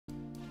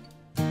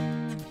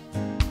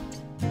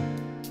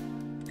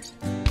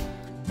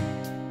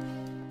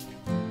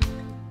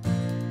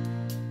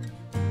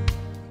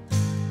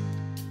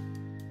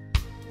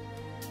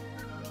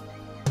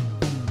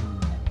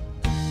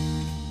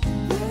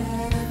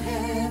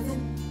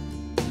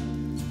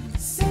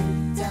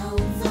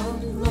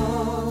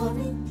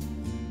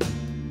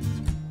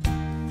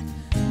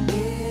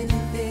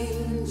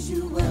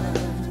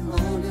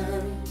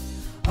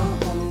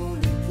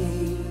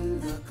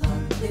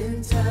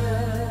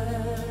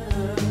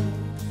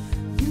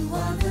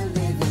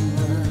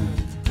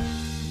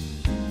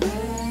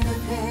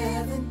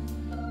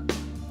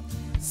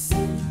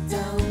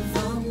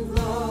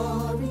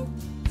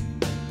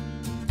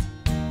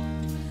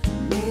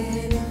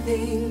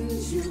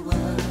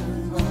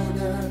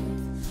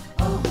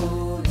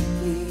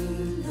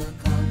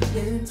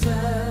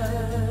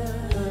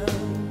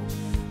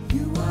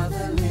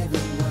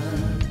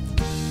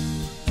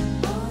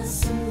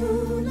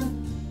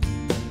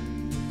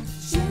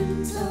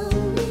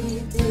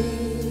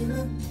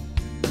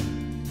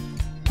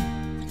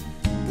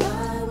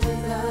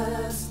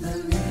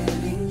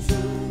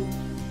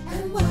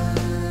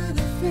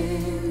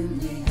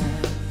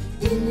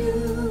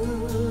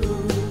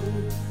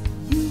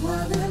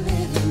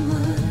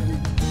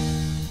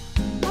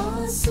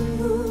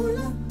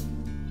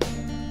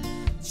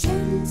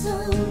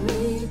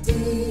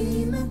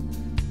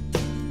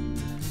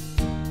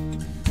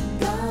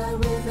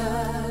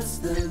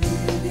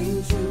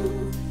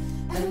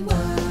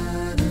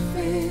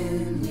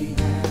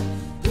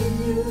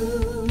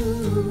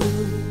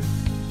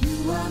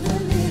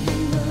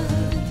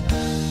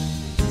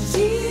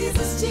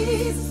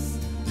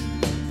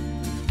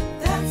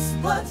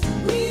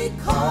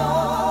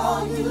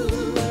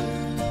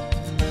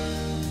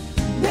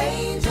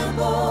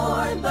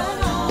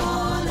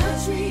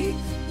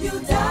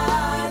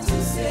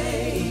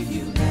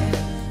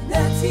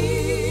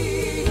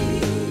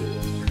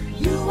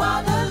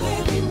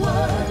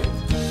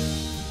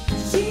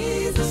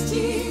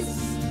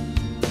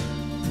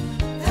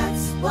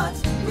what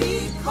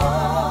we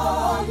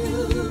call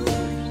you.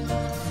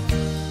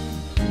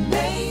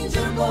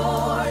 Manger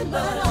born,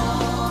 but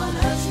on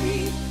a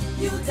tree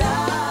you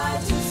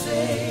died to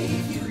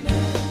save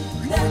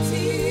humanity.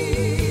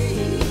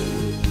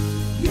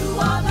 You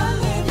are the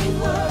living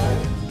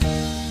word.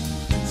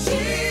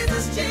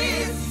 Jesus,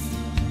 Jesus,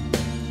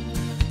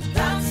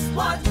 that's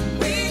what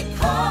we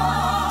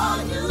call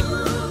you.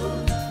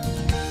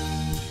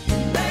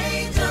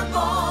 Manger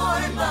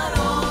born, but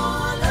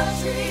on a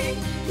tree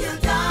you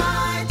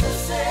died to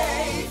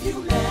save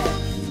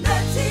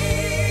humanity.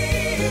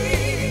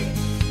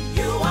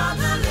 You are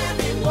the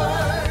living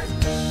word.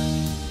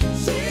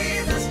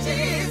 Jesus,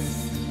 Jesus,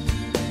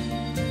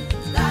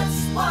 that's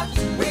what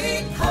we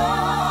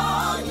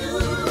call you.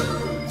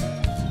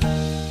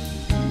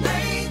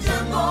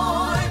 Manger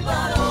born,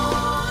 but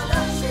on a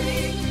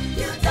tree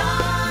you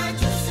died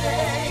to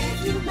save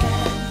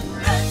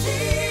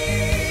humanity.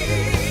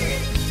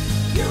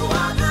 You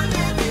are the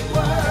living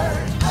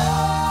word. Oh,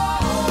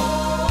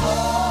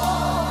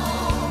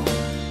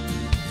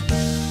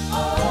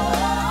 oh,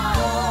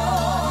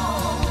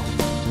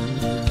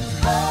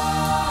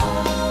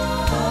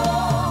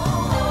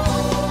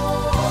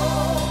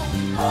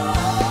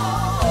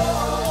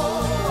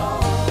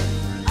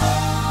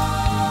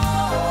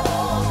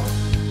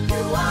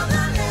 you are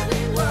the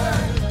living word.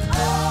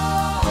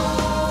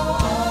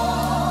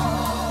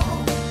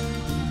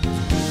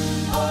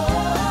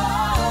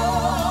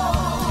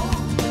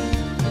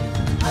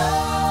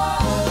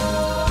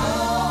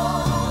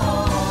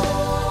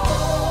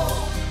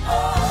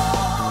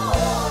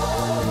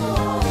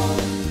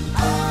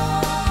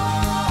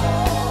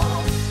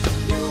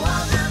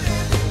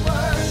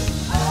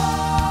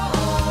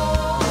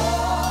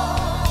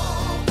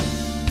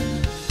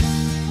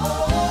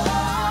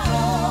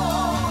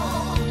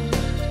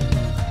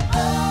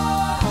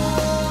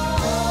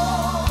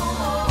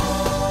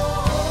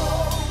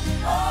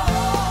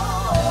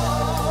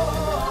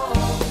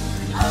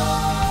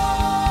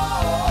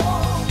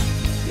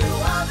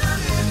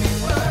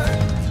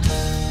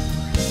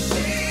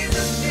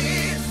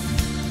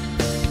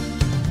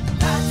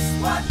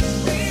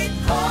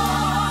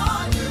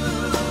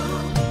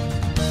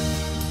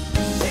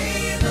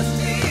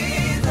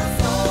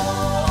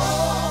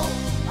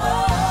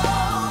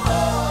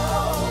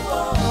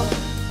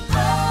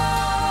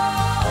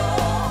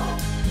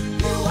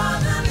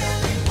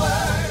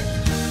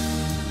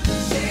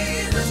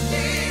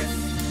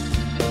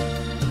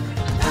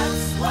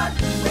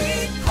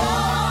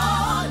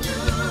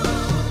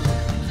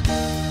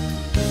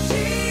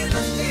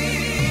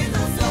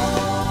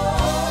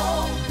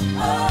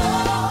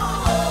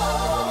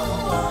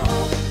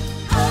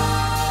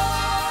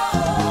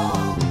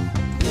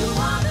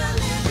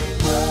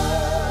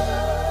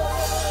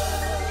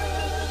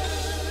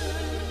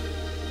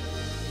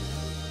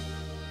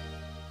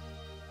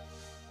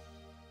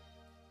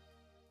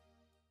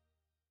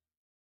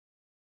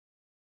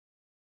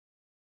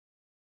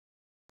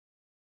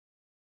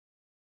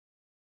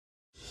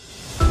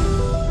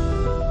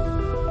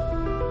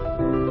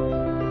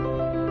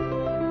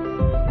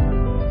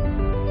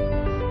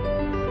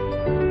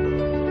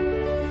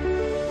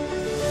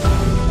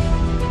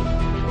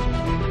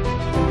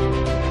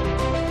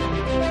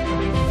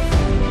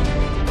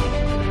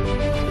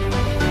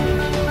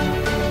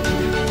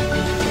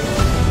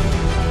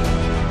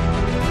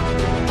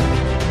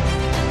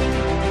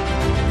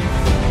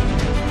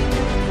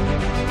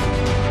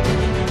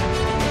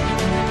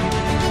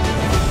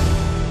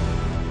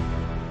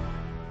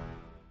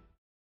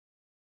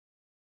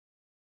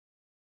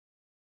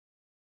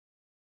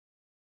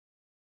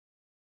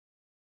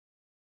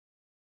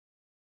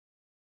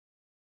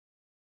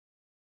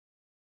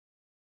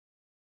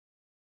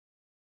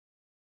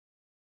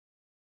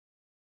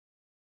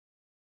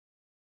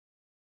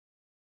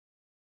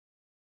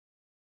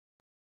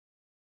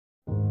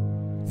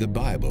 The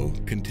Bible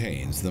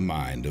contains the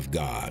mind of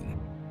God,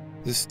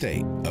 the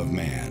state of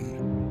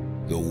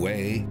man, the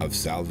way of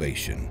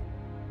salvation,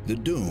 the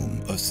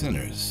doom of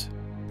sinners,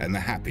 and the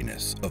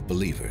happiness of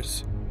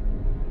believers.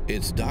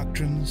 Its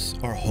doctrines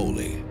are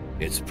holy,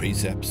 its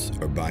precepts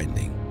are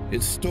binding,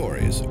 its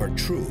stories are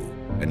true,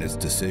 and its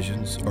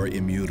decisions are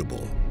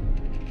immutable.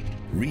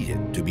 Read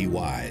it to be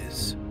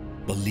wise,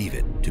 believe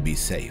it to be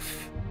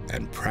safe,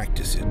 and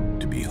practice it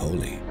to be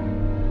holy.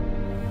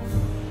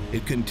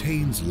 It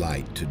contains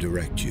light to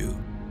direct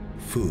you,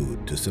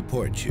 food to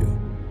support you,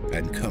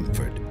 and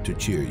comfort to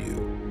cheer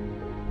you.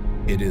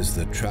 It is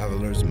the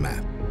traveler's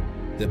map,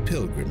 the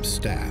pilgrim's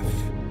staff,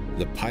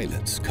 the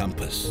pilot's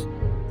compass,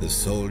 the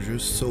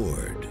soldier's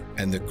sword,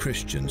 and the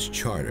Christian's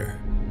charter.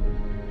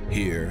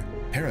 Here,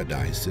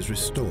 paradise is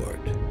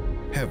restored,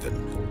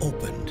 heaven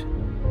opened,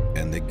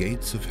 and the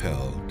gates of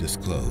hell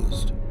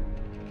disclosed.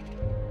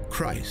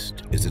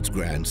 Christ is its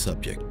grand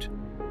subject,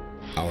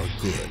 our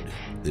good,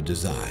 the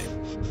design,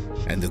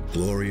 and the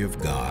glory of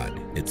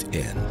God, its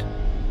end.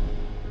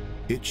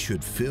 It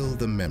should fill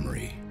the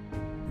memory,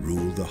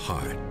 rule the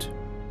heart,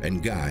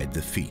 and guide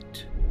the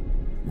feet.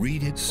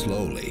 Read it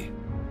slowly,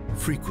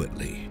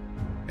 frequently,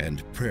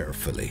 and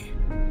prayerfully.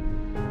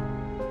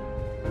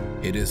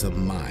 It is a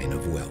mine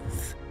of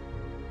wealth,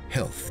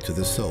 health to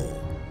the soul,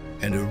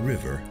 and a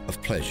river of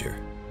pleasure.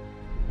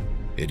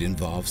 It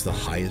involves the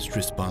highest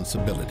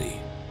responsibility,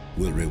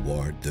 will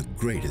reward the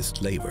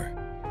greatest labor,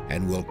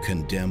 and will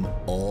condemn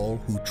all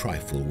who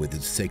trifle with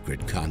its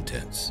sacred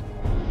contents.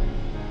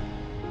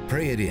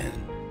 Pray it in,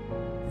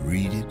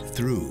 read it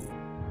through,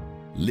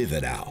 live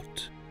it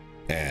out,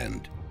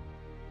 and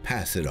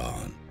pass it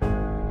on.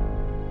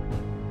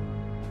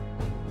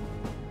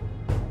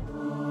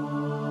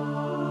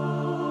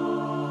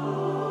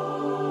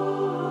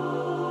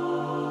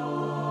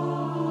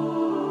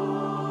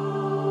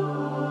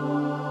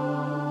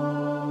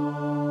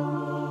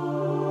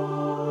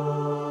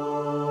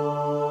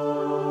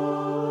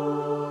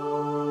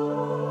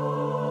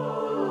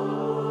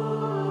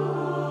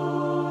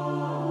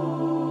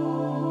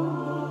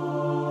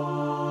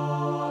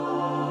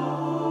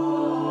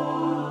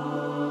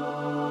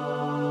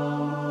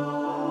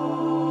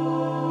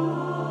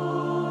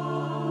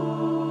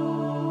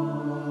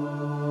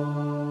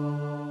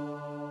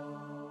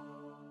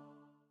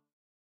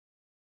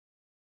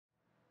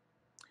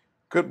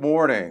 Good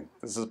morning.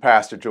 This is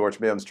Pastor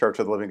George Mims, Church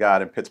of the Living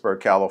God in Pittsburgh,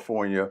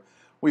 California.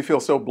 We feel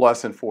so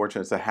blessed and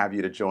fortunate to have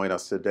you to join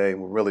us today.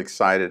 We're really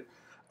excited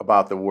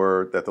about the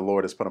word that the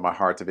Lord has put in my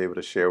heart to be able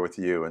to share with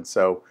you. And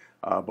so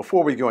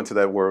before we go into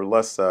that word,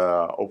 let's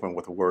open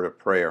with a word of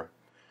prayer.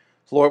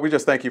 Lord, we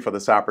just thank you for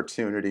this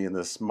opportunity in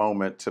this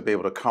moment to be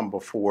able to come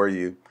before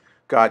you.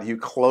 God, you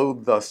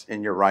clothed us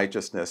in your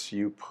righteousness.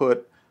 You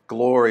put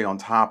glory on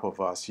top of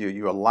us.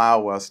 You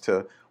allow us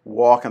to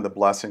walk in the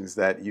blessings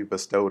that you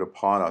bestowed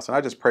upon us. And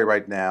I just pray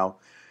right now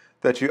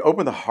that you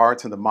open the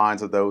hearts and the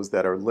minds of those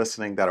that are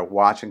listening, that are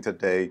watching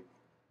today,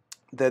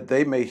 that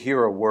they may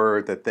hear a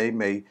word, that they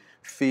may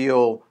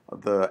feel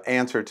the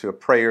answer to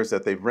prayers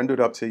that they've rendered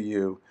up to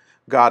you.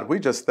 God, we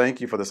just thank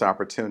you for this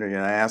opportunity,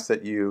 and I ask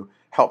that you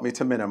help me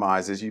to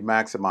minimize as you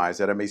maximize,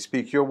 that I may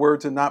speak your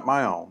words and not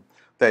my own,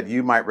 that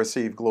you might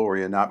receive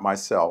glory and not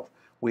myself.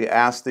 We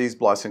ask these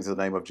blessings in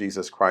the name of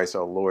Jesus Christ,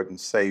 our Lord and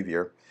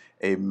Savior.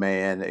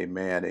 Amen,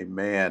 amen,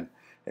 amen,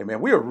 amen.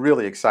 We are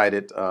really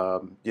excited,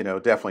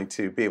 definitely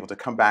to be able to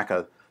come back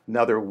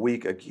another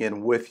week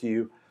again with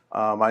you.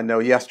 I know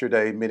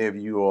yesterday many of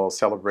you all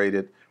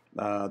celebrated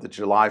the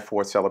July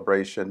 4th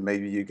celebration.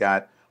 Maybe you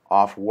got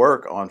off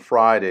work on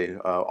Friday.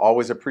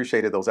 Always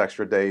appreciated those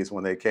extra days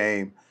when they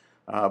came.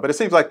 But it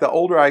seems like the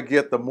older I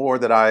get, the more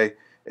that I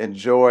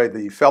enjoy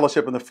the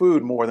fellowship and the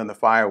food more than the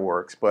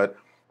fireworks. But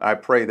I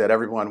pray that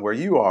everyone where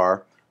you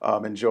are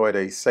enjoyed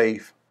a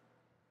safe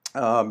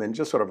and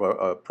just sort of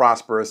a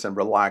prosperous and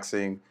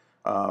relaxing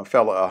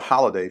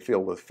holiday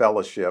filled with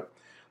fellowship.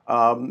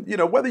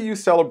 Whether you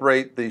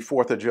celebrate the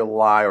 4th of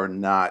July or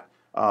not,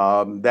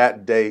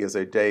 that day is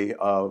a day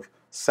of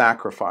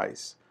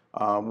sacrifice.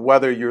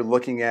 Whether you're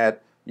looking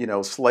at,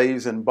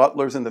 slaves and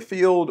butlers in the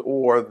field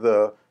or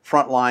the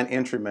frontline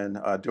entrymen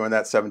during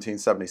that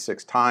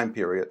 1776 time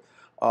period,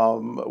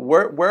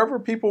 wherever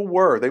people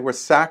were, they were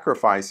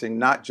sacrificing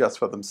not just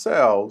for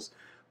themselves,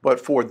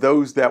 but for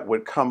those that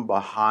would come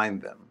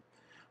behind them.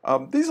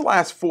 These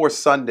last 4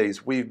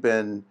 Sundays, we've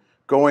been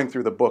going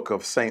through the book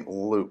of St.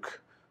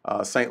 Luke.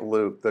 St.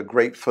 Luke, the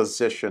great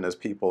physician, as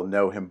people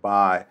know him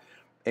by.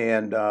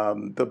 And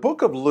the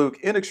book of Luke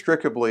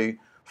inextricably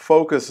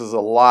focuses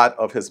a lot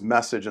of his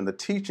message and the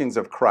teachings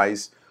of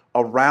Christ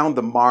around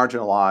the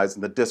marginalized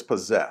and the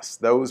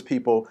dispossessed, those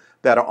people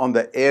that are on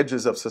the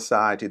edges of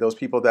society, those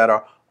people that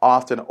are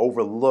often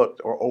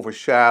overlooked or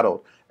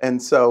overshadowed.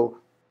 And so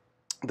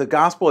the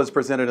gospel is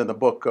presented in the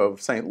book of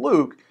St.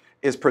 Luke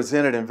is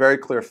presented in very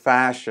clear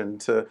fashion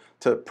to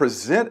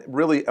present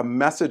really a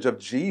message of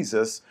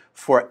Jesus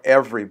for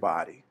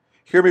everybody.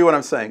 Hear me what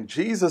I'm saying.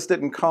 Jesus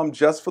didn't come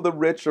just for the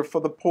rich or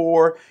for the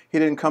poor. He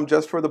didn't come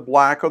just for the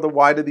black or the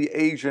white or the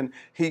Asian.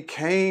 He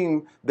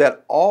came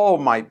that all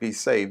might be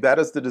saved. That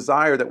is the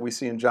desire that we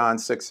see in John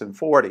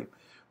 6:40.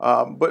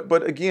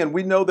 But again,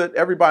 we know that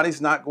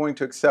everybody's not going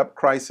to accept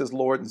Christ as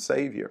Lord and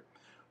Savior.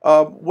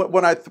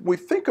 When we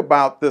think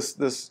about this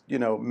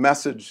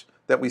message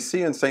that we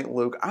see in St.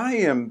 Luke, I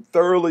am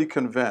thoroughly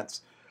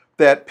convinced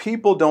that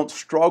people don't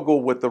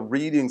struggle with the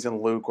readings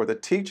in Luke or the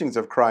teachings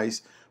of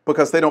Christ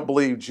because they don't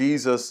believe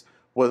Jesus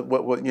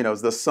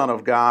was the Son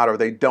of God, or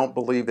they don't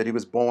believe that he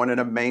was born in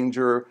a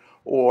manger,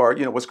 or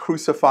was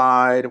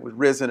crucified, was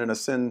risen, and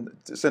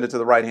ascended to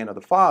the right hand of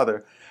the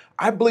Father.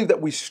 I believe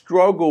that we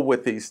struggle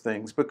with these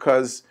things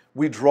because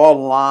we draw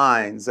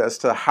lines as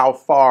to how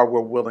far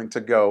we're willing to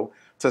go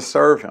to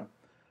serve him.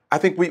 I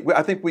think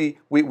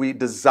we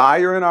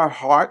desire in our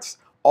hearts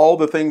all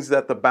the things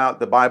that the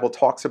Bible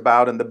talks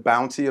about and the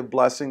bounty of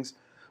blessings,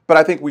 but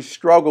I think we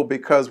struggle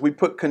because we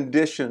put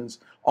conditions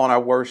on our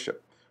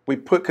worship. We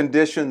put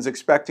conditions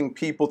expecting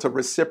people to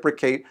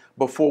reciprocate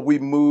before we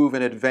move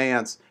and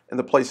advance in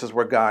the places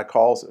where God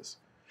calls us.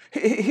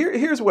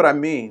 Here's what I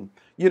mean.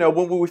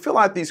 When we fill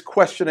out these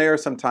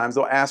questionnaires, sometimes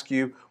they'll ask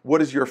you,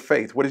 what is your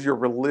faith? What is your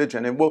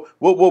religion? And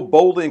we'll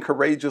boldly and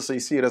courageously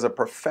see it as a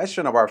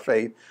profession of our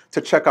faith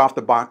to check off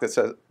the box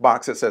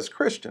that says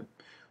Christian.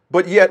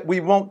 But yet we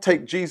won't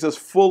take Jesus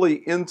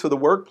fully into the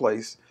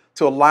workplace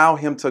to allow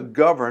him to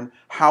govern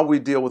how we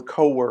deal with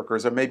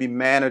coworkers or maybe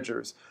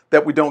managers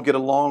that we don't get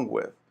along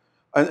with.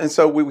 And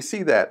so we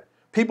see that.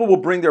 People will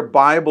bring their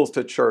Bibles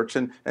to church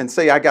and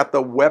say, I got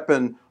the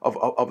weapon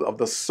of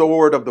the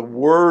sword of the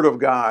Word of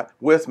God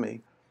with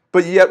me.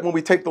 But yet when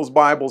we take those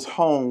Bibles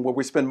home, where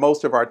we spend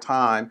most of our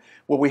time,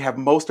 where we have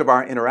most of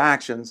our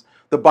interactions,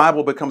 the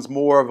Bible becomes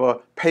more of a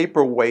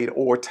paperweight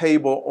or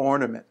table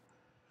ornament.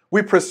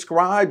 We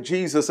prescribe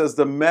Jesus as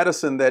the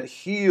medicine that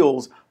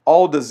heals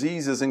all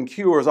diseases and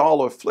cures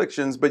all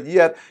afflictions, but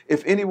yet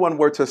if anyone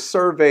were to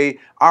survey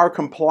our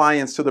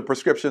compliance to the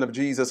prescription of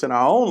Jesus in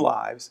our own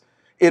lives,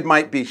 it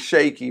might be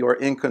shaky or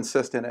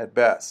inconsistent at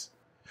best.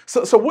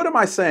 So what am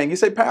I saying? You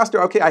say,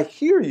 Pastor, okay, I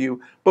hear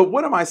you, but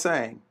what am I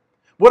saying?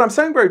 What I'm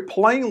saying very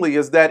plainly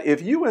is that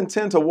if you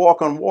intend to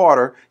walk on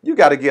water, you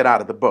got to get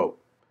out of the boat.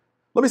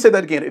 Let me say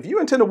that again. If you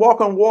intend to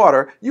walk on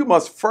water, you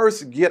must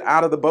first get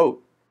out of the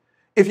boat.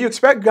 If you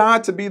expect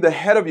God to be the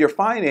head of your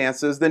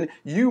finances, then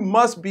you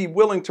must be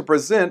willing to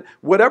present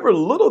whatever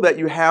little that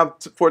you have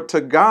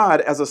to God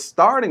as a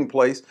starting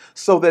place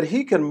so that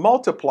he can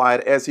multiply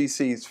it as he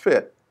sees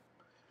fit.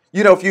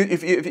 You know,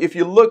 if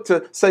you look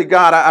to say,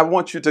 God, I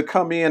want you to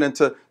come in and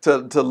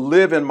to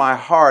live in my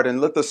heart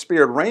and let the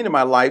Spirit reign in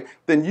my life,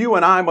 then you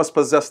and I must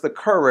possess the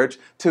courage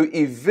to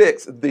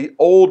evict the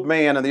old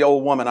man and the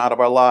old woman out of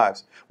our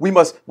lives. We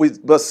must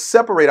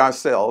separate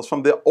ourselves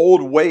from the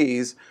old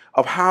ways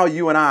of how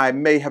you and I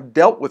may have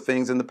dealt with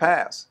things in the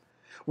past.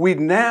 We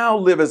now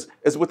live as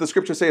what the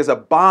scriptures say, as a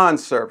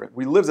bondservant.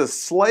 We live as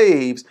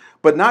slaves,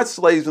 but not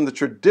slaves in the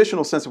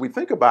traditional sense that we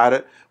think about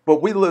it,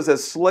 but we live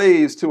as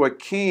slaves to a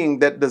king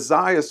that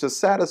desires to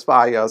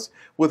satisfy us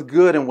with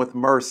good and with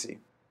mercy.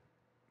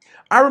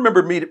 I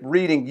remember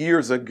reading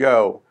years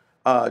ago,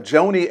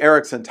 Joni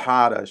Eareckson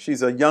Tada.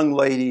 She's a young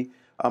lady,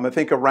 I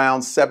think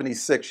around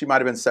 76. She might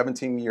have been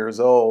 17 years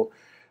old.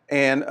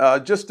 And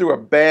just through a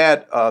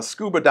bad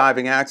scuba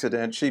diving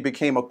accident, she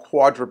became a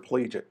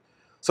quadriplegic.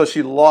 So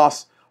she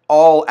lost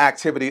all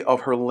activity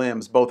of her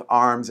limbs, both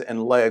arms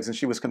and legs, and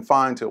she was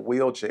confined to a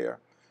wheelchair.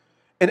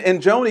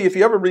 And Joni, if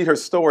you ever read her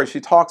story,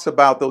 she talks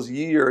about those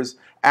years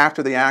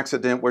after the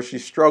accident where she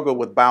struggled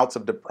with bouts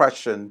of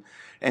depression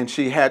and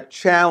she had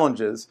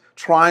challenges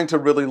trying to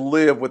really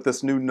live with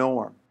this new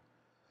norm.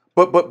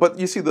 But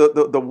you see,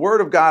 the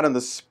Word of God and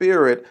the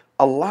Spirit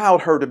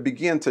allowed her to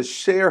begin to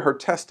share her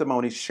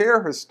testimony,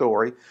 share her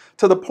story,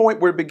 to the point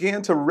where it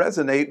began to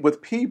resonate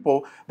with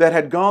people that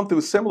had gone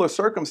through similar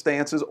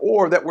circumstances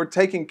or that were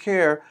taking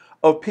care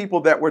of people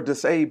that were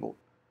disabled.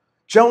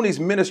 Joni's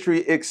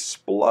ministry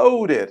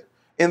exploded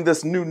in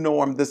this new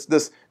norm. This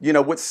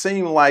what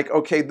seemed like,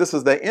 okay, this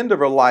is the end of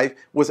her life,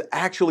 was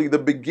actually the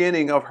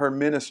beginning of her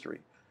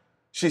ministry.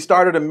 She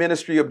started a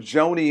ministry of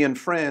Joni and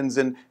Friends,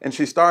 and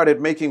she started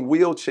making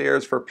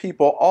wheelchairs for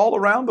people all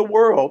around the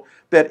world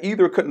that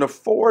either couldn't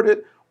afford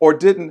it or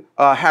didn't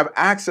have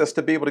access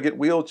to be able to get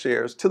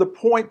wheelchairs, to the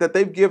point that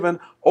they've given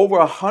over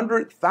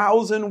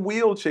 100,000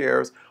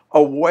 wheelchairs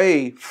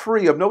away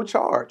free of no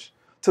charge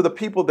to the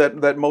people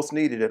that most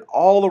needed it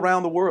all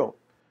around the world.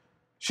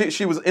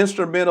 She was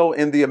instrumental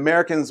in the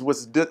Americans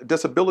with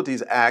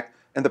Disabilities Act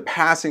and the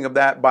passing of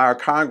that by our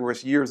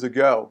Congress years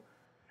ago.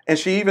 And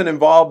she even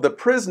involved the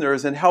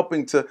prisoners in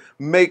helping to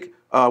make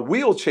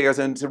wheelchairs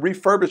and to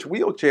refurbish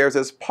wheelchairs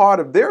as part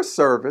of their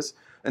service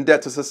and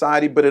debt to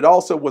society. But it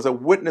also was a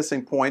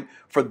witnessing point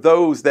for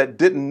those that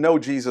didn't know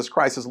Jesus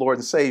Christ as Lord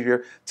and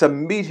Savior to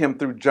meet him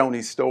through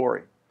Joni's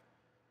story.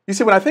 You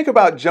see, when I think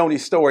about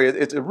Joni's story,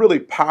 it's a really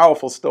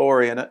powerful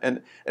story.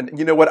 And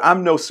you know what?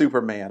 I'm no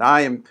Superman.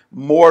 I am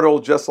mortal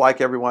just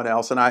like everyone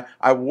else. And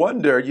I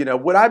wonder,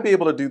 would I be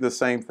able to do the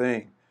same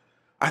thing?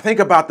 I think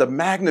about the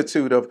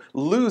magnitude of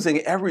losing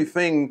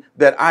everything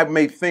that I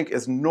may think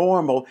is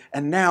normal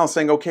and now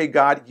saying, okay,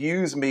 God,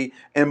 use me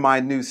in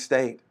my new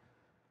state.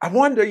 I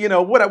wonder,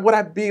 would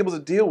I be able to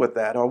deal with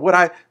that? Or would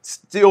I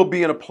still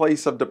be in a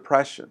place of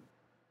depression?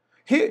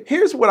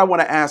 Here's what I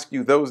want to ask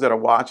you, those that are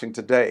watching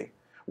today.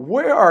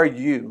 Where are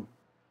you?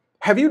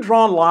 Have you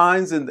drawn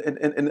lines in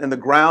the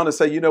ground and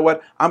say, you know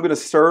what, I'm going to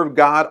serve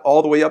God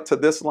all the way up to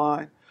this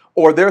line?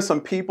 Or there's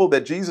some people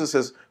that Jesus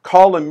is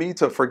calling me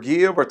to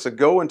forgive or to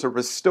go and to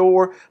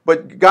restore,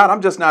 but God,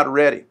 I'm just not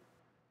ready.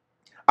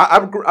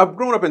 I've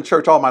grown up in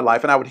church all my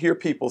life, and I would hear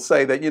people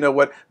say that, you know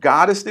what,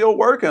 God is still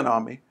working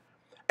on me.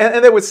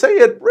 And they would say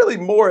it really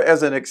more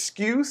as an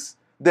excuse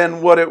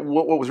than what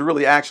was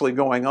really actually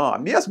going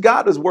on. Yes,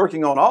 God is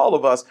working on all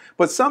of us,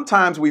 but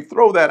sometimes we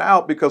throw that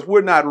out because we're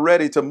not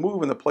ready to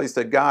move in the place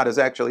that God is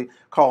actually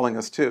calling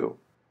us to.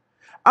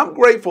 I'm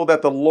grateful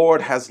that the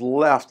Lord has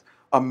left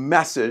a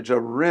message, a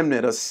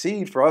remnant, a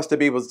seed for us to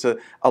be able to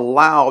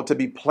allow to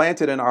be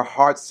planted in our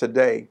hearts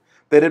today,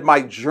 that it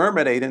might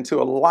germinate into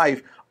a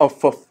life of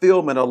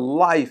fulfillment, a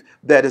life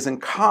that is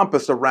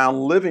encompassed around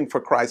living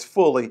for Christ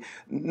fully,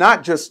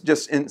 not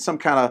just in some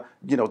kind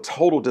of,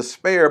 total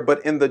despair,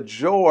 but in the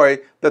joy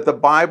that the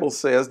Bible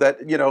says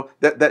that,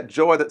 that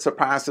joy that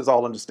surpasses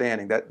all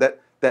understanding,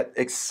 that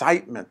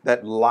excitement,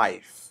 that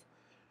life.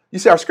 You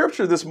see, our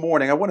scripture this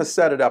morning, I want to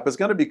set it up, is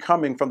going to be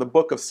coming from the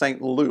book of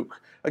St.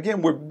 Luke.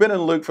 Again, we've been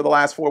in Luke for the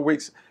last 4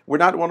 weeks. We're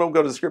not going to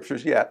go to the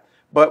scriptures yet,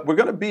 but we're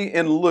going to be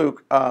in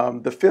Luke,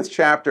 the 5th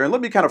chapter. And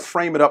let me kind of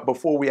frame it up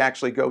before we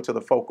actually go to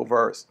the focal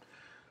verse.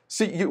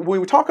 See,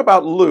 when we talk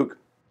about Luke,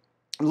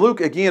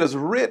 Luke, again, is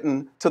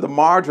written to the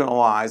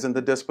marginalized and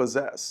the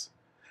dispossessed.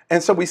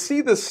 And so we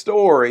see this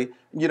story,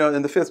 in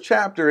the 5th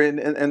chapter,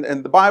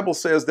 and the Bible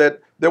says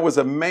that there was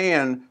a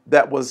man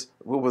that was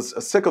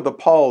sick of the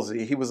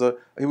palsy. He was a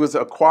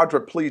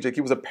quadriplegic.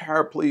 He was a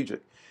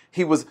paraplegic.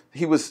 He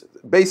was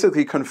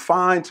basically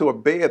confined to a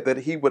bed that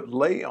he would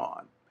lay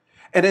on.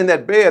 And in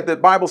that bed, the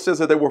Bible says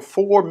that there were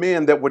 4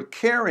 men that were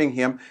carrying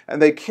him,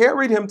 and they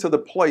carried him to the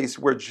place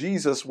where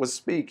Jesus was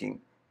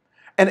speaking.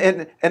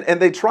 And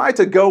they tried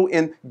to go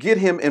and get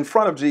him in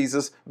front of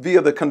Jesus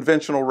via the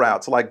conventional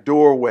routes, like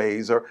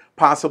doorways or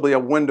possibly a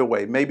window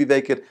way. Maybe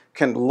they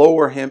can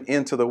lower him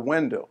into the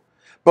window.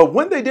 But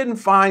when they didn't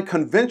find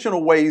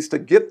conventional ways to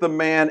get the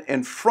man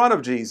in front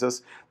of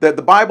Jesus, that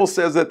the Bible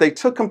says that they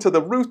took him to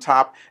the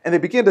rooftop and they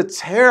began to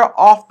tear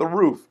off the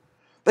roof.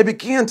 They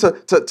began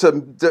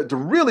to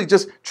really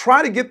just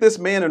try to get this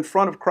man in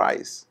front of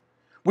Christ.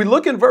 We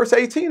look in verse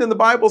 18 and the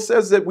Bible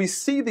says that we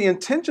see the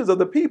intentions of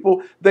the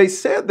people. They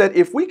said that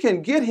if we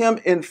can get him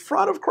in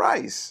front of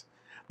Christ,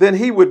 then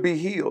he would be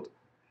healed.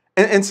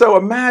 And so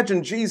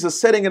imagine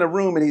Jesus sitting in a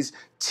room and he's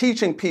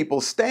teaching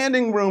people,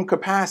 standing room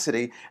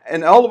capacity.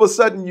 And all of a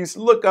sudden you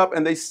look up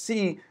and they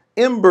see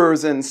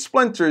embers and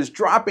splinters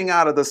dropping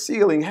out of the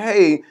ceiling.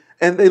 Hey,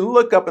 and they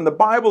look up and the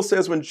Bible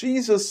says when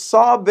Jesus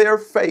saw their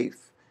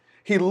faith,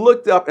 he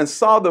looked up and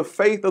saw the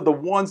faith of the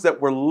ones that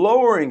were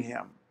lowering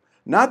him.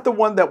 Not the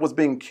one that was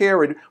being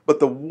carried, but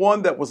the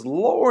one that was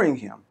lowering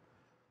him.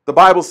 The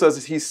Bible says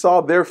that he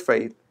saw their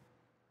faith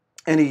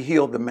and he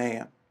healed the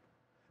man.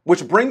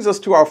 Which brings us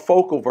to our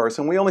focal verse,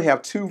 and we only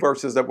have 2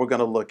 verses that we're going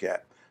to look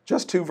at.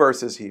 Just 2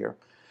 verses here.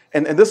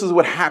 And this is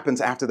what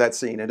happens after that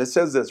scene. And it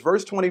says this,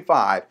 verse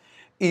 25,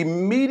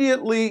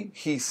 immediately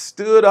he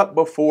stood up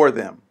before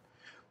them,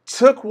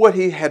 took what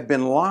he had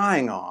been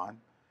lying on,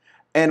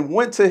 and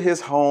went to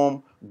his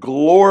home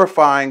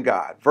glorifying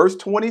God. Verse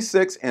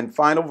 26 and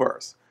final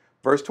verse.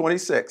 Verse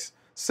 26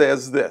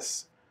 says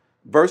this.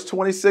 Verse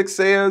 26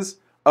 says,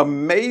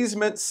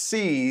 amazement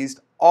seized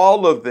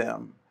all of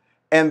them,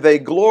 and they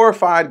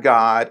glorified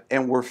God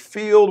and were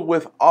filled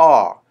with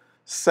awe,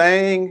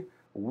 saying,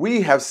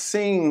 we have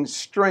seen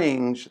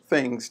strange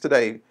things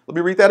today. Let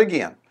me read that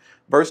again.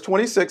 Verse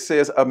 26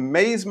 says,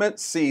 amazement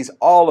seized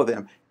all of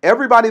them.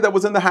 Everybody that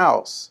was in the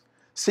house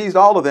seized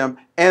all of them,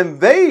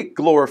 and they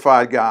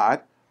glorified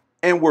God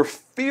and were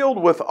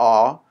filled with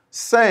awe,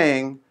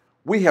 saying,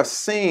 we have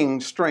seen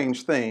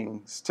strange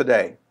things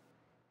today.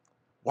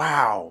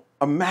 Wow.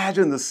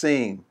 Imagine the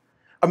scene.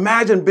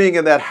 Imagine being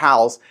in that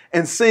house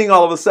and seeing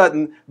all of a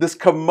sudden this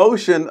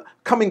commotion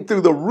coming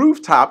through the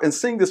rooftop and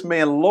seeing this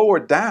man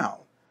lowered down.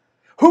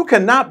 Who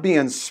cannot be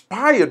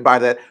inspired by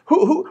that?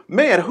 Who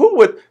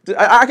would,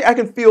 I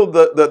can feel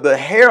the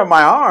hair on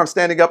my arm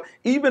standing up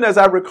even as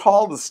I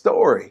recall the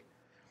story,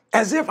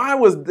 as if I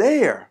was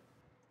there.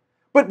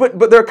 But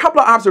there are a couple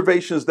of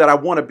observations that I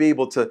want to be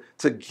able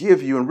to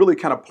give you and really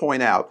kind of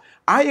point out.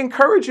 I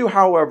encourage you,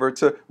 however,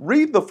 to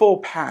read the full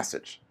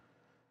passage.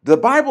 The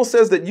Bible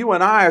says that you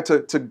and I are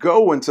to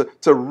go and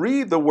to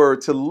read the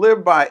word, to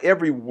live by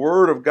every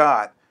word of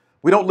God.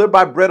 We don't live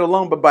by bread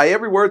alone, but by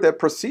every word that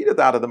proceedeth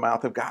out of the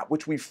mouth of God,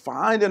 which we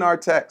find in our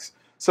text.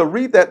 So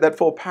read that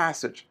full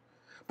passage.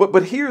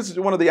 But here's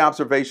one of the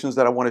observations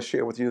that I want to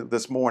share with you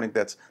this morning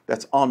that's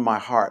on my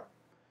heart.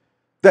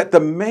 That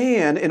the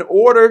man, in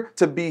order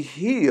to be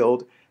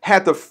healed,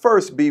 had to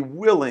first be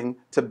willing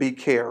to be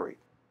carried.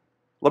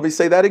 Let me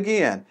say that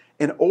again.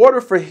 In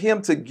order for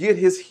him to get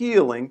his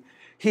healing,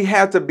 he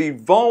had to be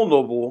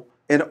vulnerable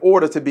in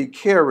order to be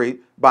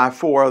carried by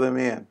 4 other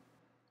men.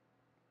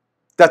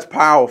 That's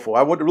powerful.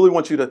 I really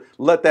want you to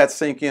let that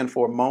sink in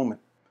for a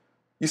moment.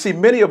 You see,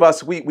 many of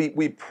us, we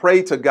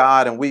pray to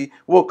God and we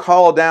will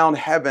call down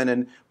heaven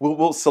and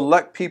we'll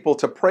select people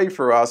to pray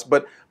for us.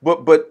 But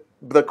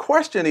the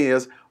question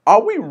is,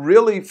 are we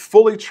really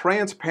fully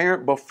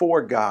transparent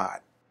before God?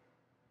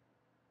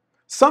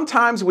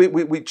 Sometimes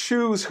we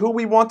choose who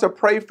we want to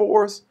pray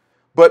for us,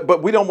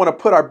 but we don't want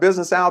to put our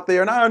business out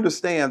there. And I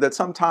understand that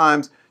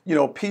sometimes,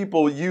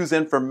 people use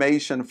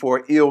information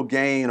for ill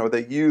gain or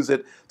they use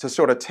it to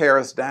sort of tear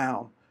us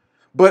down.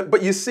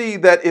 But you see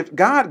that if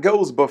God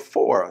goes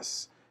before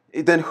us,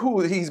 then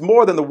he's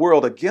more than the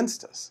world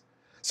against us.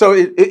 So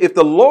if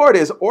the Lord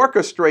is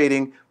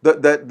orchestrating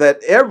that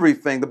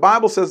everything, the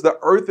Bible says the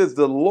earth is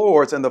the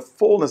Lord's and the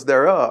fullness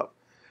thereof.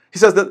 He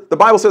says that the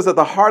Bible says that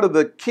the heart of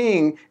the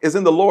king is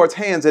in the Lord's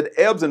hands. It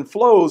ebbs and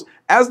flows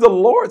as the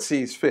Lord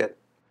sees fit.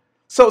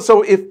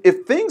 So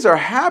if things are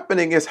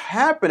happening, it's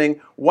happening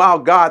while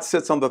God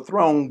sits on the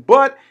throne.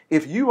 But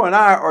if you and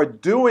I are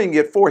doing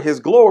it for his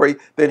glory,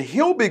 then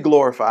he'll be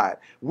glorified.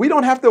 We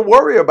don't have to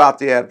worry about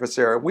the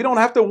adversary. We don't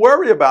have to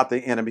worry about the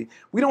enemy.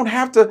 We don't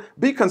have to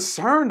be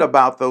concerned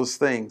about those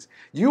things.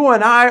 You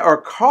and I are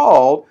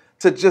called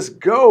to just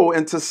go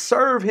and to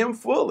serve him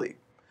fully.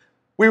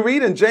 We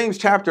read in James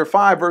chapter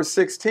 5, verse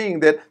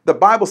 16, that the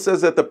Bible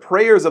says that the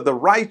prayers of the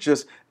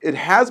righteous, it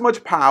has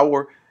much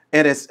power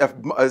and it's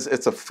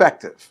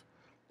effective.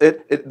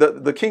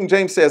 The King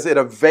James says it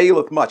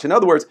availeth much. In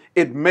other words,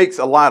 it makes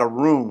a lot of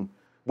room.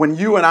 When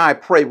you and I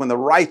pray, when the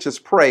righteous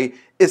pray,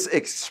 it's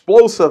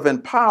explosive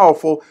and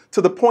powerful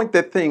to the point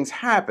that things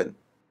happen.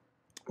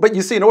 But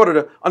you see, in order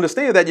to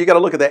understand that, you got to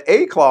look at the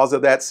A clause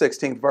of that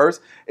 16th verse.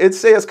 It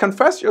says,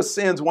 confess your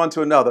sins one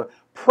to another,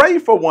 pray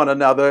for one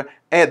another,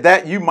 and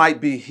that you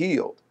might be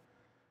healed.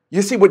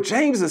 You see, what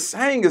James is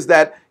saying is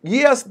that,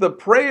 yes, the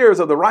prayers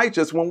of the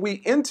righteous, when we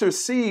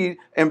intercede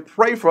and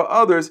pray for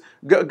others,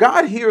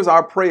 God hears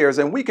our prayers,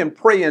 and we can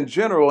pray in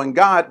general, and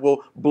God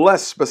will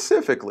bless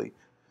specifically.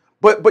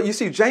 But you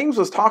see, James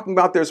was talking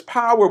about there's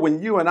power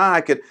when you and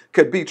I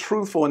could be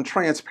truthful and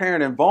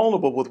transparent and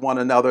vulnerable with one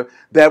another,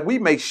 that we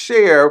may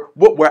share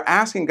what we're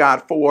asking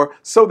God for,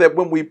 so that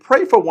when we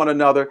pray for one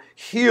another,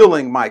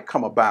 healing might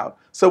come about.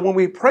 So when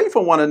we pray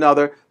for one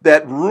another,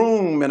 that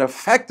room and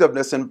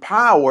effectiveness and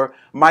power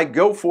might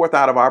go forth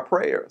out of our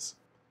prayers.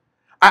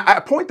 I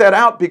point that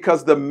out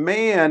because the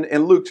man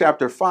in Luke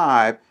chapter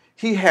 5,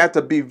 he had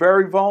to be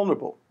very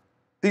vulnerable.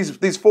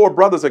 These four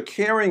brothers are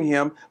carrying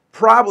him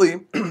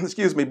probably,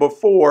 excuse me,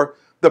 before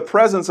the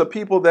presence of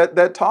people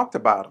that talked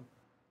about him.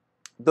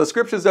 The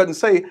scriptures doesn't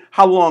say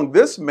how long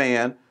this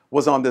man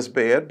was on this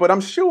bed, but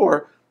I'm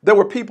sure there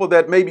were people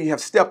that maybe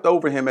have stepped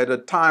over him at a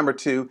time or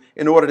two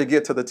in order to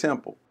get to the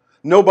temple.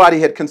 Nobody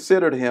had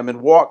considered him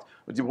and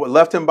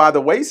left him by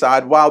the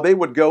wayside while they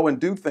would go and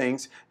do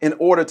things in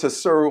order to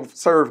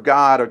serve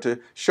God or to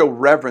show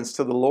reverence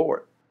to the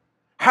Lord.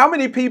 How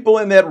many people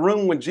in that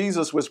room when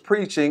Jesus was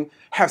preaching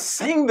have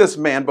seen this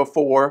man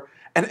before,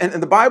 and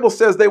the Bible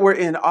says they were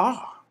in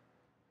awe?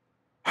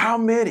 How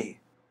many?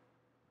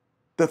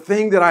 The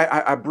thing that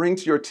I bring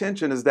to your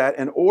attention is that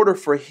in order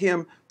for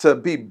him to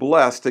be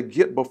blessed, to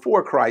get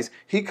before Christ,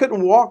 he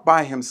couldn't walk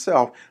by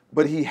himself,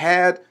 but he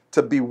had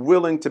to be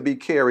willing to be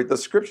carried. The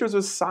scriptures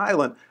are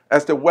silent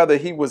as to whether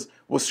he was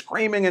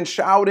screaming and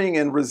shouting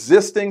and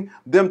resisting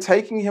them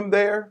taking him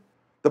there.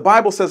 The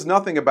Bible says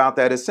nothing about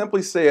that. It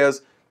simply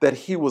says that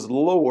he was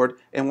lowered,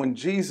 and when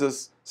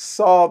Jesus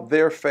saw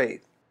their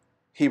faith,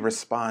 he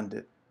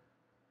responded.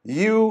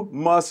 You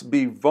must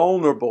be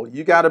vulnerable.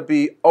 You got to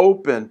be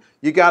open.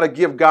 You got to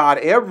give God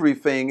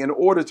everything in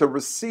order to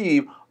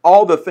receive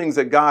all the things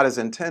that God has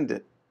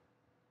intended.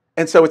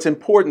 And so it's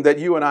important that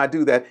you and I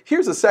do that.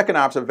 Here's a second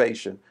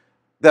observation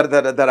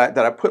that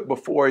I put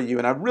before you,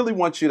 and I really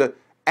want you to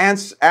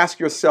ask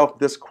yourself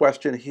this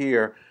question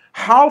here.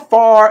 How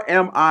far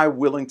am I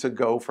willing to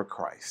go for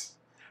Christ?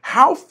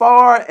 How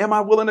far am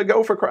I willing to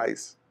go for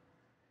Christ?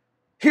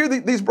 Here,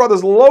 these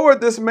brothers lowered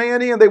this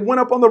man in. They went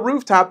up on the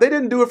rooftop. They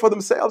didn't do it for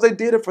themselves. They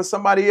did it for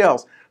somebody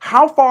else.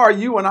 How far are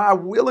you and I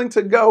willing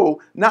to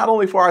go, not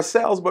only for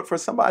ourselves, but for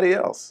somebody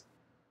else?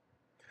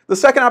 The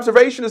second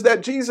observation is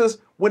that Jesus,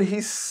 when he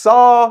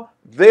saw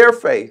their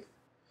faith,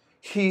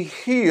 he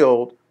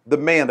healed the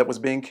man that was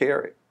being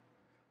carried.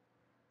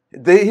 He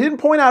didn't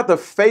point out the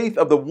faith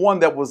of the one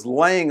that was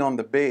laying on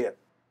the bed.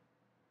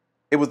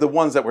 It was the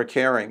ones that were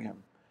carrying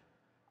him.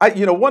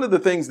 One of the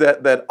things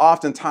that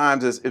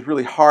oftentimes is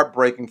really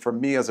heartbreaking for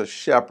me as a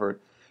shepherd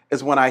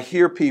is when I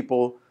hear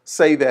people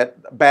say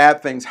that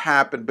bad things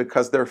happen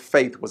because their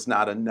faith was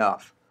not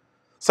enough.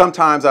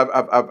 Sometimes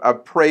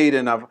I've prayed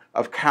and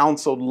I've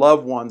counseled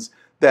loved ones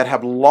that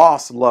have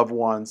lost loved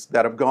ones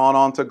that have gone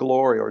on to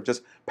glory or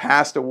just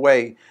passed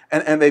away.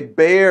 And they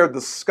bear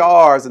the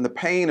scars and the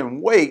pain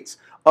and weights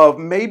of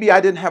maybe I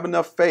didn't have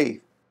enough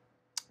faith.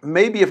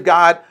 Maybe if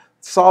God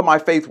saw my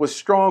faith was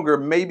stronger,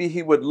 maybe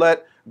he would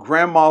let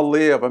grandma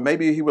live, or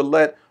maybe he would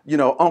let,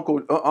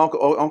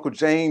 Uncle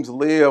James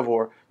live,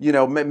 or,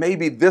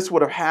 maybe this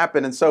would have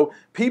happened. And so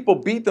people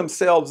beat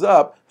themselves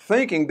up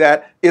thinking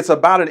that it's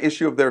about an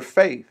issue of their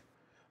faith.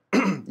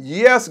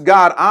 Yes,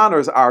 God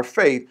honors our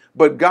faith,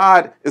 but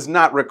God is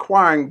not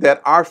requiring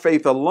that our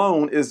faith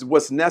alone is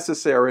what's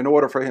necessary in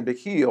order for him to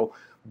heal.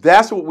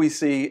 That's what we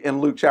see in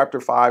Luke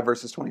chapter 5,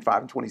 verses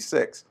 25 and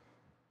 26.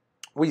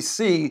 We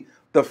see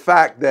the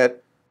fact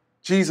that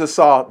Jesus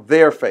saw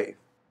their faith.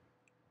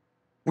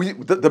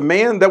 The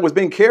man that was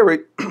being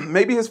carried,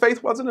 maybe his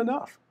faith wasn't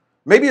enough.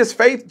 Maybe his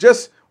faith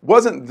just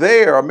wasn't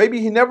there, or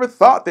maybe he never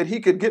thought that he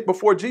could get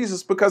before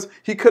Jesus because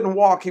he couldn't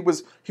walk. He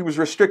was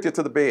restricted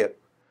to the bed.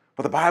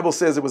 But the Bible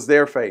says it was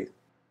their faith.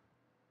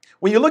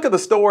 When you look at the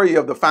story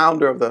of the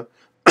founder of the,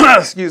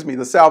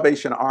 the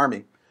Salvation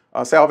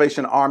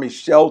Army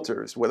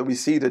shelters, what we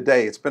see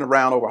today, it's been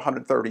around over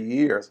 130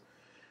 years.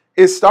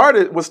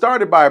 It was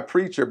started by a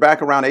preacher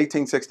back around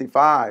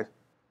 1865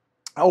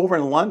 over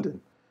in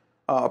London.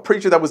 A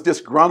preacher that was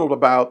disgruntled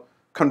about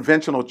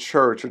conventional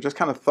church, or just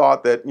kind of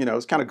thought that, it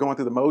was kind of going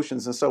through the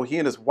motions. And so he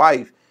and his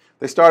wife,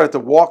 they started to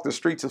walk the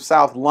streets of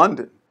South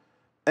London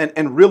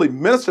and really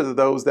minister to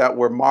those that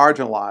were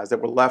marginalized,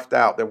 that were left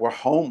out, that were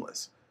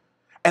homeless.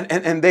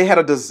 And they had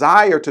a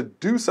desire to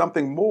do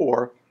something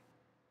more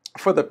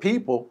for the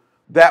people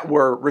that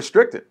were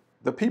restricted,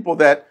 the people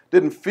that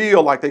didn't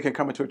feel like they could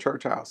come into a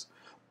church house.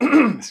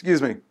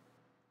 Excuse me.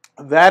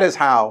 That is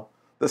how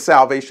the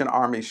Salvation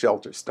Army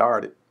shelter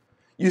started.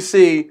 You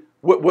see,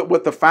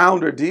 what the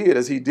founder did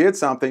is he did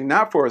something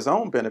not for his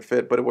own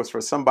benefit, but it was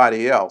for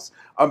somebody else.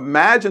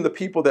 Imagine the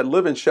people that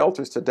live in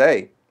shelters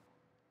today.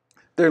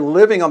 They're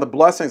living on the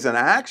blessings and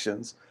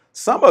actions,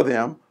 some of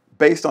them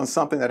based on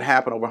something that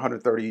happened over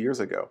 130 years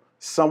ago.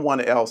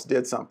 Someone else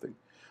did something.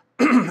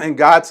 And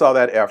God saw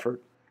that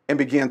effort and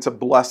began to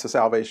bless the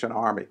Salvation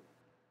Army.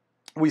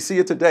 We see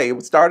it today.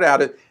 It started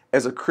out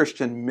as a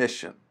Christian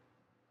mission.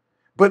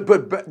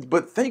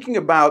 But thinking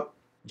about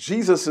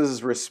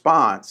Jesus'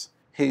 response,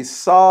 he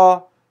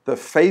saw the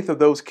faith of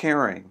those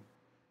carrying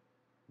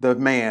the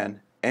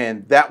man,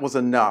 and that was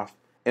enough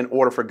in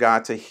order for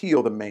God to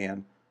heal the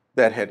man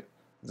that had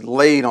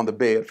laid on the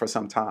bed for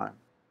some time.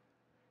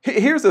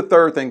 Here's the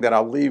third thing that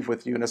I'll leave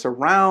with you, and it's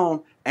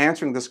around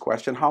answering this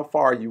question: how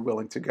far are you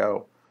willing to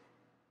go?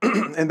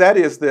 And that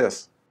is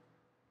this: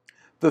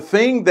 the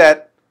thing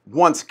that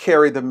once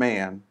carried the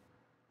man,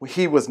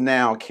 he was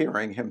now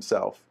carrying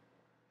himself.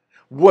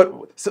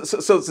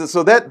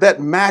 So that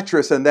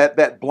mattress and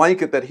that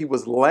blanket that he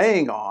was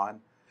laying on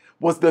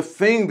was the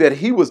thing that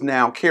he was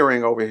now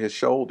carrying over his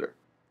shoulder.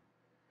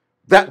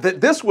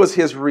 That this was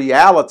his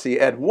reality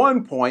at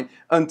one point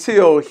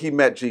until he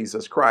met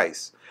Jesus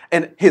Christ.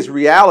 And his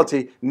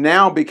reality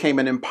now became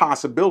an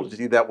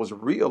impossibility that was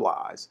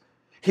realized.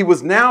 He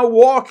was now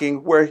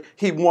walking where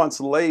he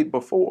once laid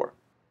before.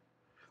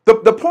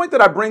 The point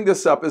that I bring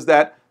this up is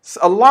that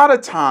a lot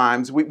of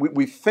times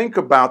we think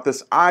about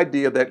this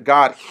idea that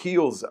God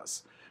heals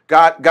us.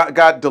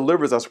 God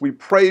delivers us. We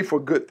pray for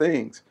good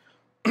things.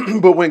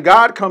 But when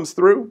God comes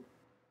through,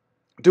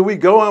 do we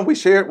go and we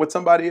share it with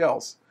somebody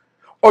else?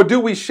 Or do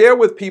we share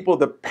with people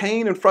the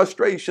pain and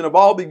frustration of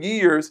all the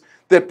years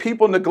that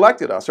people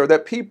neglected us, or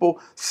that people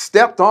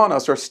stepped on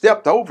us or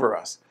stepped over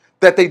us,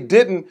 that they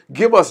didn't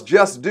give us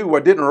just due or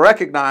didn't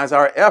recognize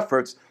our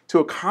efforts to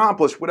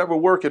accomplish whatever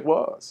work it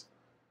was?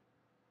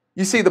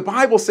 You see, the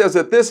Bible says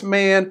that this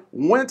man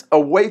went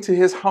away to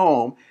his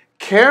home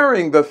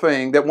carrying the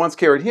thing that once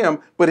carried him,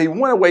 but he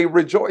went away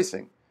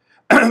rejoicing.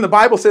 The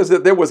Bible says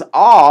that there was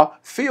awe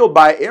filled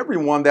by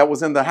everyone that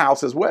was in the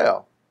house as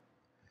well.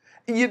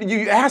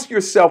 You ask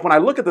yourself, when I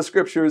look at the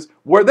scriptures,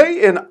 were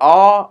they in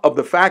awe of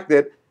the fact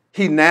that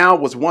he now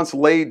was once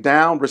laid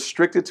down,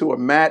 restricted to a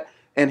mat,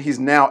 and he's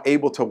now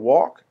able to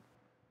walk?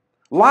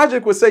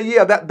 Logic would say,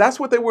 yeah, that's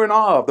what they were in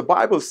awe of. The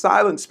Bible is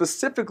silent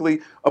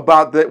specifically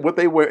about what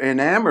they were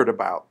enamored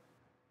about.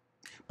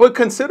 But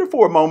consider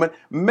for a moment,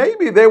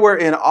 maybe they were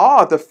in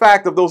awe at the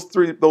fact of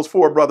those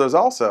four brothers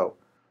also,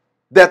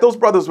 that those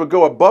brothers would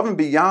go above and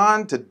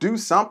beyond to do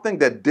something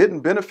that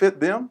didn't benefit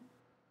them.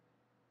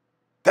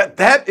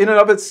 That in and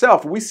of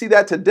itself, we see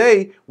that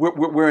today,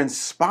 we're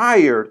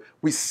inspired.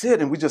 We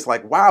sit and we just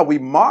like, wow, we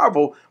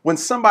marvel when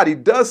somebody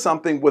does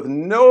something with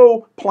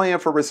no plan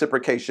for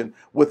reciprocation,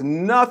 with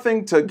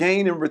nothing to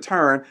gain in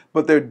return,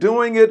 but they're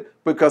doing it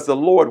because the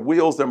Lord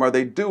wills them, or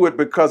they do it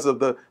because of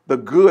the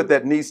good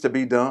that needs to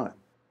be done.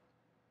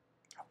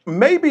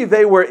 Maybe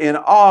they were in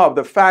awe of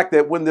the fact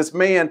that when this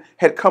man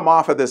had come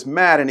off of this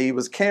mat and he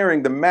was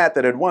carrying the mat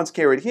that had once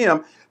carried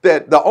him,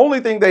 that the only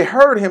thing they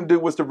heard him do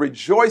was to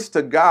rejoice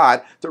to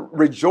God, to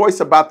rejoice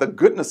about the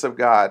goodness of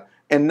God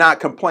and not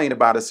complain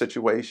about a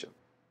situation.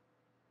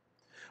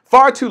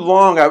 Far too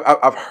long,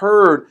 I've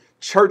heard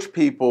church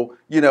people,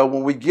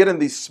 when we get in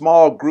these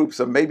small groups,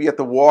 or maybe at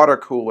the water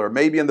cooler,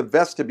 maybe in the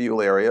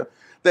vestibule area,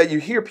 that you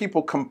hear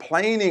people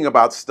complaining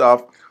about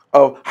stuff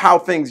of how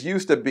things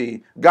used to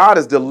be. God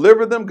has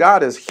delivered them.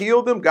 God has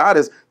healed them. God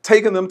has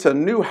taken them to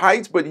new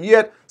heights. But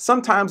yet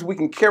sometimes we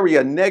can carry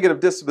a negative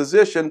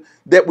disposition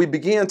that we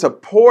begin to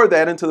pour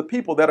that into the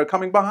people that are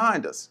coming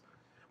behind us.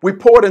 We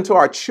pour it into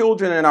our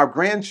children and our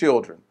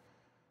grandchildren.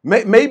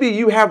 Maybe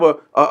you have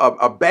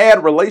a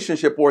bad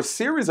relationship or a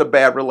series of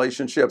bad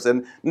relationships,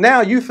 and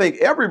now you think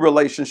every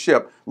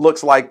relationship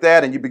looks like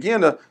that, and you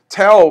begin to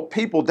tell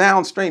people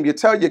downstream, you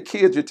tell your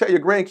kids, you tell your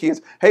grandkids,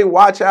 hey,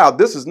 watch out,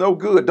 this is no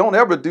good, don't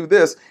ever do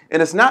this.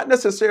 And it's not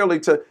necessarily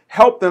to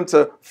help them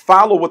to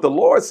follow what the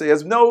Lord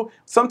says. No,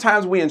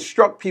 sometimes we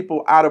instruct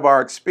people out of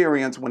our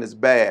experience when it's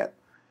bad.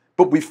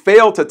 But we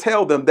fail to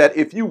tell them that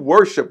if you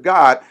worship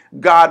God,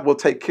 God will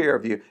take care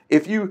of you.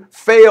 If you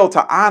fail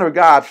to honor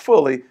God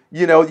fully,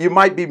 you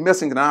might be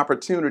missing an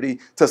opportunity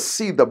to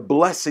see the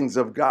blessings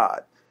of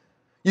God.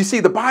 You see,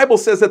 the Bible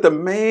says that the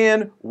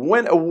man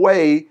went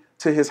away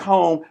to his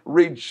home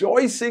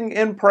rejoicing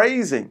and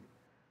praising.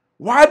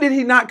 Why did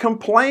he not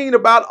complain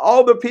about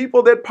all the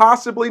people that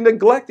possibly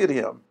neglected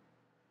him?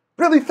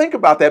 Really think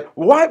about that.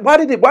 Why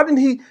didn't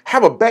he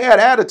have a bad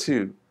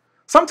attitude?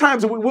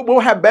 Sometimes we'll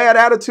have bad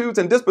attitudes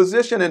and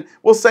disposition, and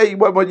we'll say,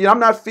 well, I'm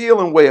not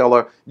feeling well,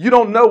 or you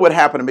don't know what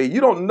happened to me.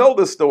 You don't know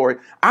the story.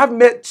 I've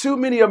met too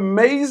many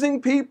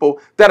amazing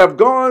people that have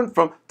gone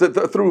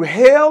through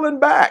hell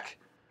and back,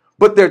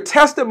 but their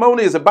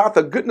testimony is about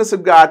the goodness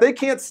of God. They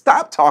can't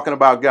stop talking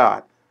about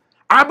God.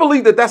 I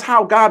believe that that's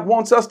how God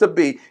wants us to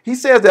be. He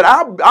says that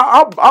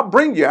I'll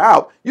bring you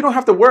out. You don't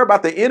have to worry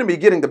about the enemy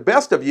getting the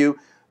best of you.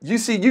 You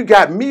see, you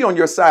got me on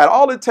your side.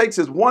 All it takes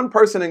is one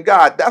person in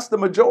God. That's the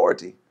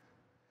majority.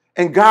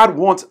 And God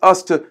wants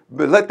us to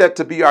let that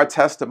to be our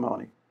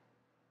testimony.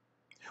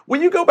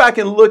 When you go back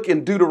and look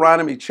in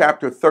Deuteronomy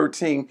chapter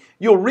 13,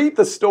 you'll read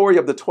the story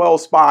of the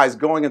 12 spies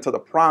going into the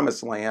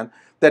promised land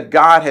that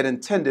God had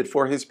intended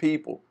for his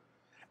people.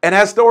 And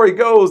as story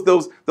goes,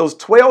 those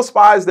 12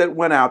 spies that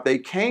went out, they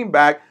came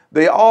back,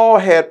 they all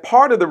had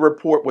part of the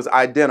report was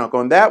identical.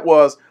 And that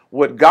was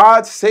what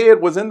God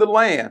said was in the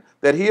land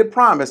that he had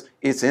promised.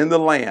 It's in the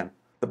land.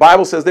 The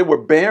Bible says they were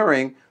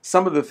bearing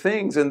some of the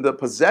things and the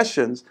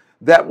possessions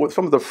that were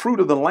some of the fruit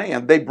of the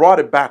land. They brought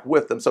it back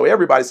with them. So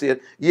everybody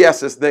said,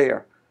 yes, it's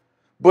there.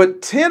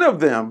 But 10 of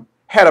them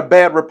had a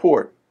bad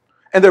report.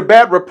 And their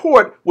bad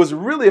report was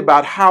really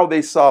about how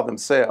they saw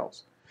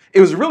themselves.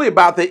 It was really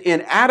about the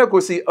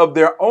inadequacy of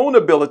their own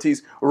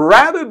abilities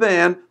rather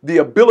than the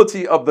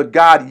ability of the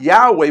God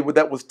Yahweh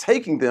that was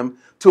taking them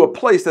to a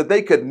place that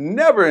they could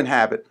never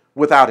inhabit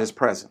without his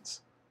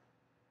presence.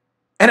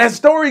 And as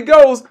story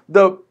goes,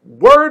 the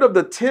word of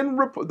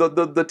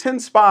the 10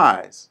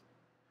 spies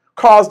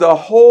caused a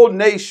whole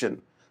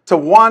nation to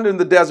wander in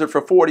the desert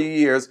for 40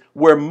 years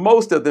where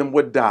most of them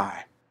would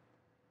die.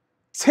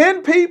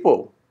 10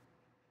 people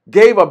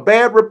gave a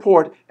bad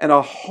report and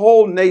a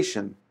whole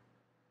nation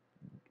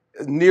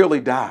nearly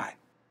died.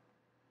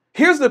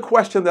 Here's the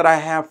question that I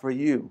have for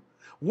you.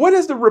 What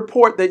is the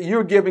report that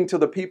you're giving to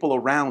the people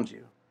around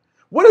you?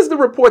 What is the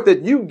report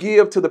that you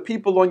give to the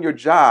people on your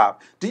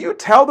job? Do you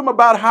tell them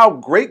about how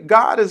great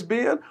God has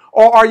been?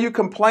 Or are you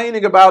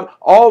complaining about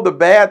all the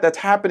bad that's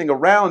happening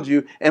around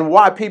you and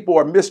why people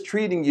are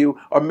mistreating you,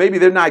 or maybe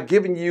they're not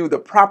giving you the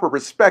proper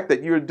respect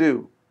that you're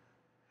due?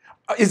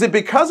 Is it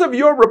because of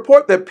your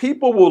report that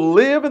people will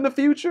live in the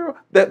future,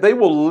 that they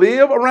will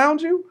live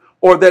around you,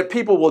 or that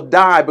people will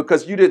die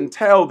because you didn't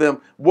tell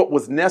them what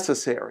was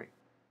necessary?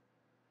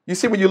 You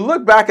see, when you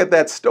look back at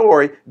that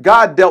story,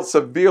 God dealt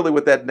severely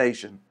with that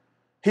nation.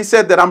 He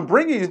said that I'm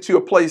bringing you to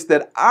a place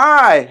that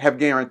I have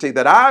guaranteed,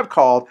 that I've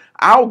called.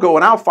 I'll go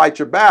and I'll fight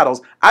your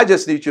battles. I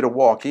just need you to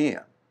walk in.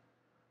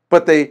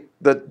 But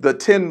the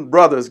 10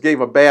 brothers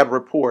gave a bad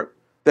report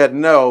that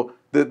no,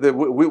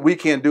 we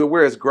can't do it.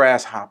 We're as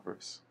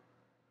grasshoppers.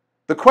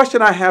 The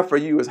question I have for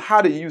you is,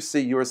 how do you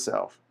see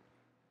yourself?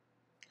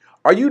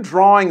 Are you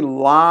drawing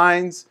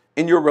lines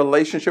in your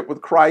relationship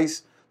with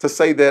Christ to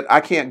say that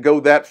I can't go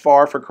that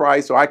far for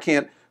Christ, or I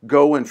can't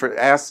go and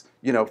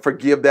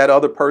forgive that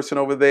other person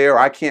over there, or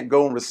I can't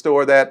go and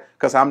restore that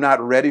because I'm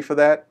not ready for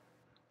that?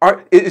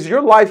 Is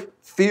your life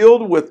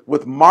filled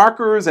with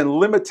markers and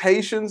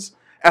limitations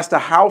as to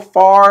how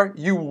far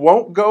you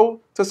won't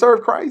go to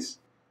serve Christ?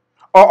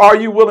 Or are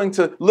you willing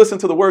to listen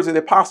to the words of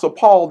the Apostle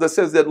Paul that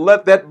says that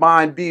let that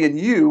mind be in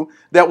you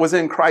that was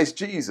in Christ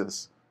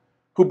Jesus,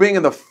 who being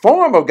in the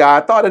form of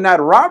God thought it not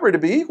robbery to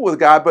be equal with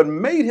God, but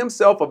made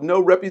himself of no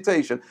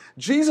reputation.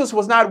 Jesus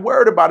was not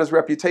worried about his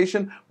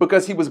reputation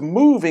because he was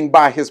moving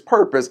by his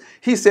purpose.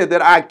 He said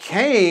that I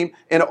came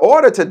in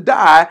order to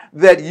die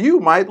that you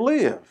might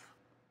live.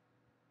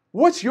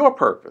 What's your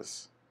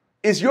purpose?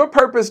 Is your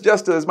purpose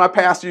just, as my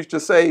pastor used to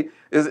say,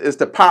 is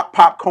to pop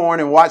popcorn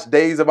and watch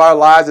Days of Our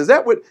Lives? Is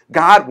that what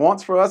God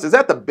wants for us? Is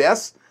that the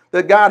best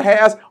that God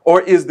has?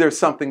 Or is there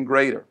something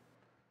greater?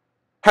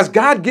 Has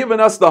God given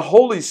us the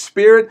Holy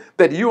Spirit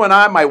that you and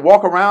I might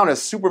walk around as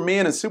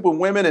supermen and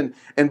superwomen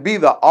and be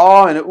the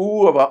awe and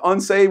ooh of an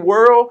unsaved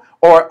world?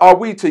 Or are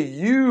we to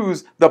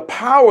use the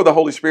power of the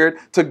Holy Spirit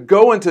to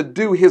go and to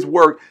do his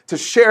work, to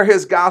share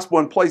his gospel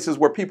in places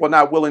where people are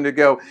not willing to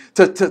go,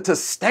 to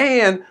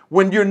stand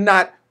when you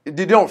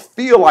don't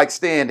feel like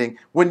standing,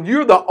 when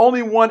you're the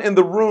only one in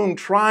the room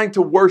trying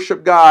to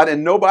worship God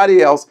and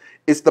nobody else?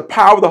 It's the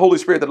power of the Holy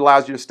Spirit that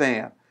allows you to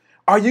stand.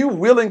 Are you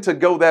willing to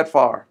go that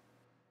far?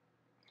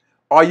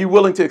 Are you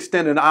willing to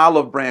extend an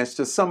olive branch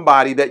to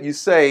somebody that you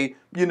say,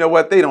 you know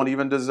what, they don't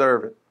even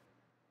deserve it?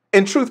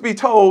 And truth be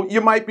told, you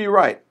might be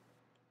right.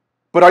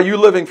 But are you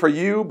living for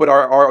you, but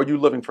are you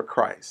living for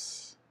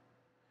Christ?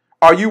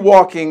 Are you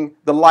walking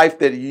the life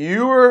that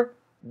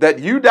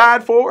you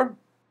died for,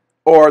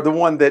 or the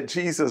one that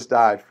Jesus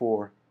died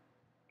for?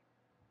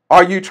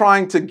 Are you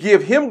trying to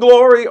give him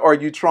glory, or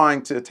are you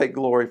trying to take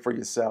glory for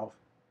yourself?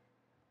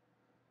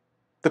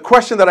 The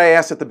question that I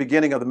asked at the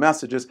beginning of the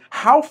message is,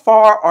 how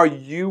far are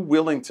you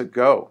willing to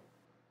go?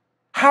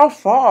 How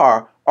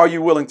far are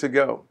you willing to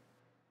go?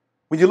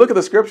 When you look at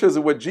the scriptures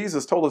of what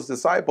Jesus told his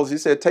disciples, he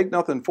said, take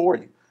nothing for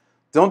you.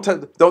 Don't take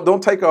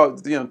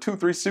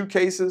 2-3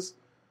 suitcases.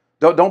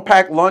 Don't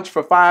pack lunch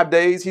for 5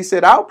 days. He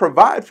said, I'll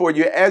provide for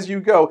you as you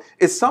go.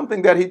 It's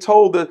something that he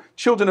told the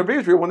children of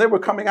Israel when they were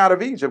coming out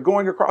of Egypt,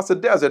 going across the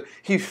desert.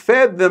 He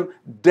fed them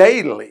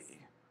daily.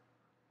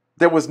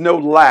 There was no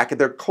lack.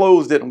 Their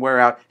clothes didn't wear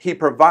out. He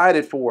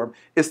provided for them.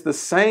 It's the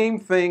same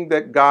thing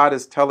that God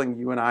is telling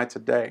you and I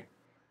today.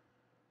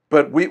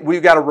 But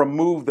we've got to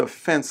remove the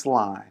fence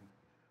line.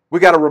 We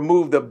got to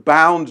remove the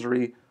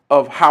boundary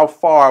of how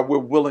far we're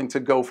willing to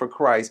go for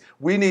Christ.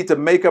 We need to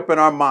make up in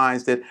our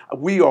minds that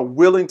we are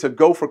willing to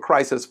go for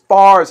Christ as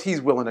far as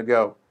he's willing to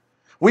go.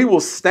 We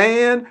will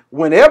stand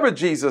whenever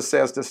Jesus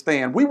says to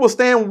stand. We will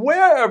stand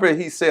wherever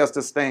he says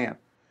to stand.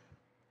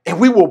 And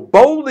we will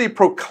boldly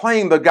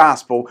proclaim the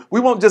gospel.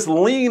 We won't just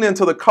lean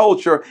into the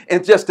culture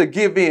and just to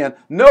give in.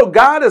 No,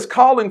 God is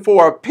calling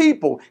for a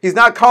people. He's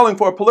not calling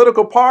for a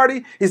political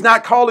party. He's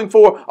not calling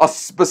for a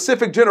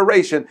specific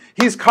generation.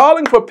 He's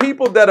calling for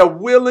people that are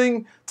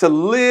willing to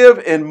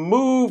live and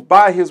move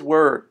by his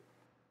word.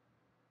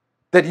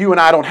 That you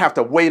and I don't have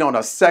to wait on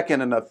a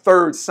second and a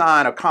third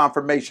sign of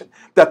confirmation.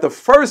 That the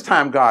first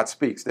time God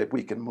speaks, that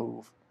we can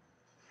move.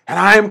 And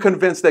I am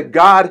convinced that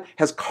God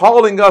is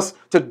calling us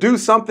to do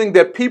something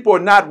that people are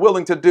not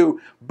willing to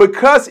do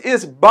because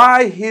it's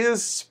by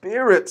his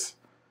Spirit,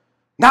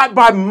 not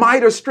by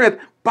might or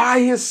strength, by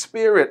his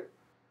Spirit.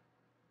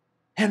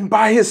 And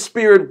by his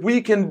Spirit, we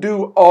can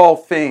do all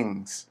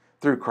things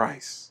through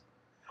Christ.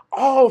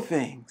 All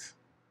things.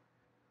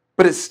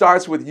 But it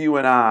starts with you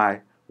and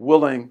I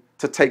willing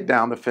to take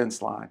down the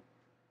fence line.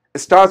 It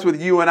starts with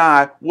you and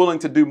I willing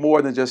to do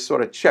more than just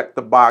sort of check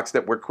the box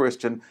that we're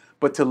Christian,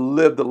 but to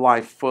live the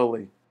life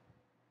fully.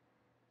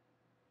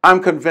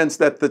 I'm convinced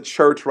that the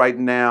church right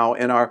now,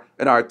 in our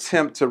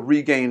attempt to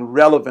regain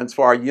relevance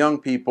for our young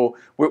people,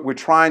 we're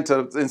trying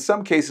to, in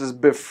some cases,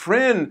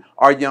 befriend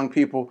our young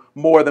people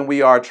more than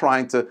we are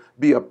trying to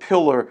be a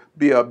pillar,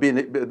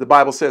 the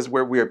Bible says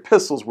we're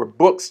epistles, we're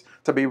books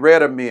to be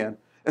read of men.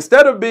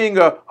 Instead of being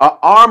a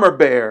armor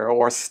bearer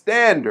or a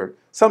standard,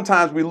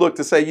 sometimes we look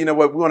to say, you know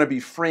what, we want to be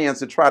friends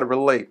to try to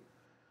relate.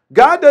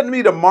 God doesn't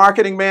need a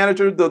marketing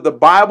manager. The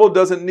Bible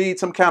doesn't need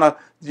some kind of,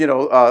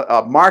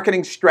 a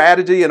marketing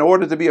strategy in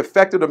order to be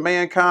effective to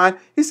mankind.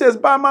 He says,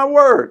 by my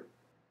word,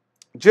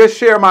 just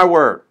share my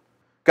word.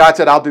 God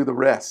said, I'll do the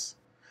rest.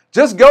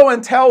 Just go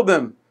and tell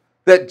them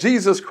that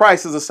Jesus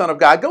Christ is the Son of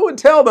God. Go and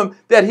tell them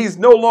that he's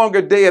no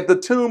longer dead. The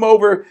tomb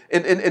over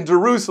in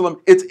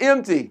Jerusalem, it's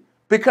empty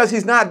because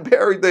he's not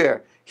buried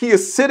there. He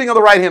is sitting on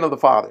the right hand of the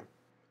Father.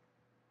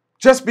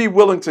 Just be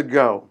willing to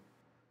go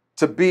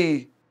to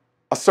be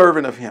a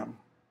servant of him.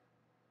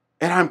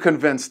 And I'm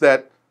convinced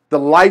that the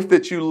life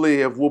that you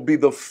live will be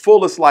the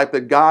fullest life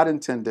that God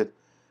intended.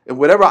 And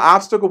whatever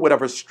obstacle,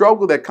 whatever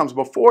struggle that comes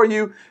before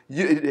you,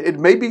 it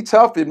may be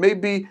tough. It may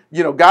be,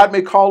 God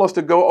may call us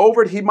to go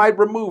over it. He might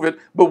remove it.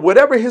 But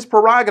whatever his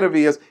prerogative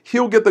is,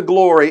 he'll get the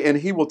glory and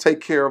he will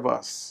take care of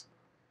us.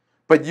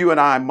 But you and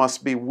I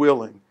must be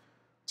willing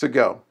to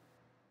go.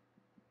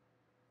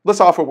 Let's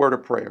offer a word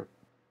of prayer.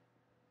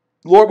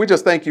 Lord, we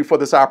just thank you for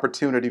this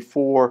opportunity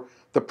for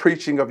the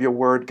preaching of your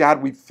word.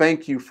 God, we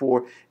thank you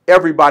for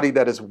everybody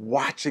that is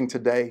watching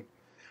today.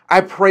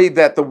 I pray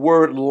that the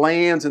word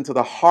lands into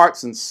the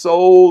hearts and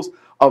souls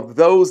of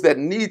those that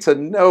need to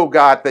know,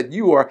 God, that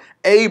you are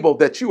able,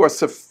 that you are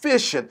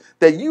sufficient,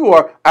 that you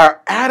are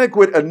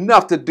adequate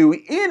enough to do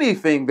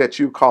anything that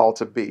you call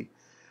to be.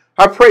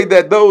 I pray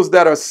that those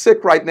that are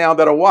sick right now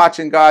that are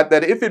watching, God,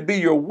 that if it be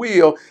your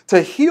will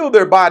to heal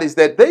their bodies,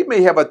 that they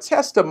may have a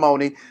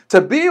testimony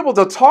to be able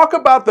to talk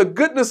about the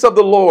goodness of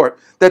the Lord,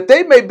 that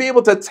they may be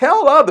able to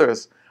tell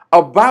others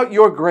about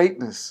your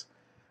greatness.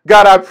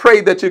 God, I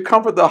pray that you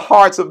comfort the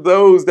hearts of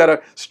those that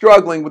are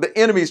struggling with the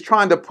enemies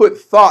trying to put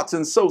thoughts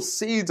and sow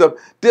seeds of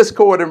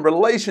discord in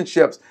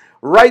relationships.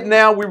 Right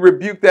now, we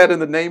rebuke that in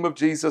the name of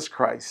Jesus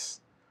Christ.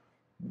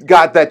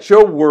 God, that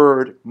your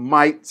word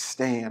might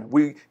stand.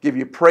 We give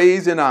you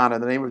praise and honor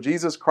in the name of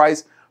Jesus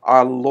Christ,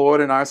 our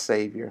Lord and our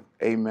Savior.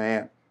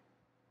 Amen.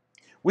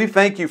 We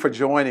thank you for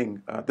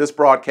joining this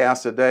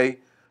broadcast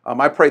today.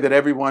 I pray that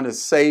everyone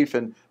is safe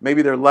and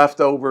maybe they're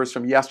leftovers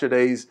from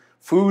yesterday's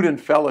food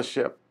and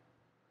fellowship.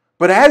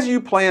 But as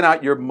you plan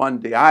out your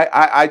Monday,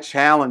 I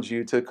challenge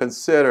you to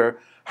consider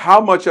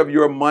how much of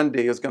your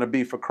Monday is going to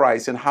be for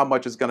Christ and how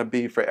much is going to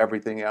be for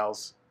everything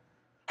else.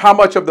 How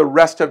much of the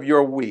rest of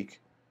your week.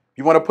 If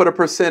you want to put a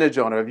percentage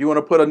on it, if you want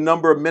to put a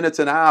number of minutes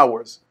and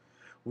hours,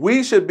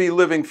 we should be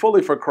living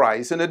fully for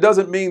Christ. And it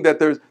doesn't mean that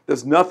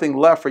there's nothing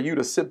left for you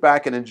to sit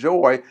back and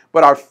enjoy,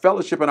 but our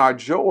fellowship and our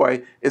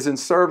joy is in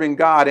serving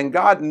God. And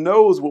God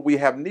knows what we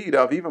have need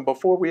of even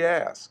before we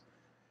ask.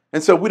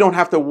 And so we don't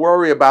have to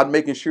worry about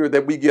making sure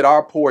that we get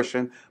our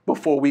portion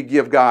before we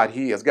give God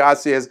his. God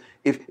says,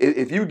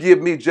 if you give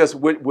me just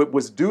what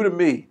was due to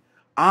me,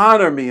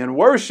 honor me and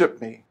worship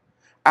me,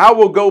 I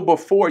will go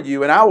before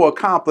you and I will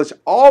accomplish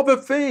all the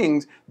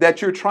things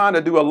that you're trying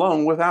to do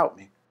alone without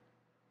me.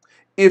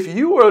 If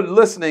you are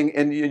listening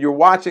and you're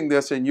watching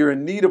this and you're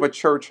in need of a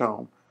church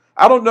home,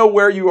 I don't know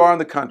where you are in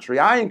the country.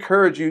 I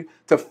encourage you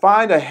to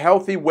find a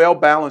healthy,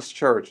 well-balanced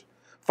church.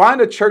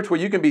 Find a church where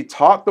you can be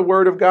taught the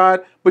Word of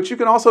God, but you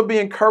can also be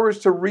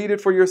encouraged to read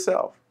it for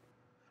yourself.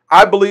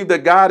 I believe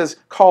that God has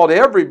called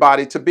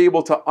everybody to be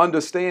able to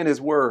understand His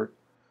Word.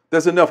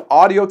 There's enough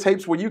audio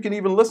tapes where you can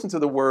even listen to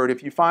the Word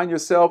if you find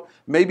yourself,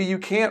 maybe you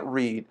can't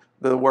read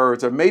the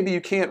words or maybe you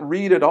can't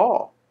read at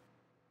all.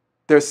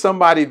 There's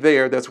somebody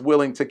there that's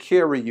willing to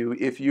carry you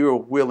if you're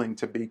willing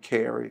to be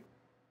carried.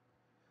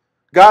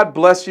 God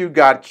bless you.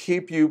 God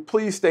keep you.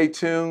 Please stay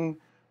tuned.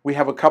 We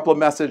have a couple of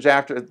messages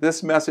after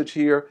this message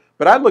here,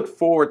 but I look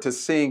forward to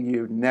seeing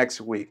you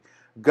next week.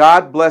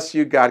 God bless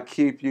you. God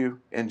keep you.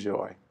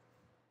 Enjoy.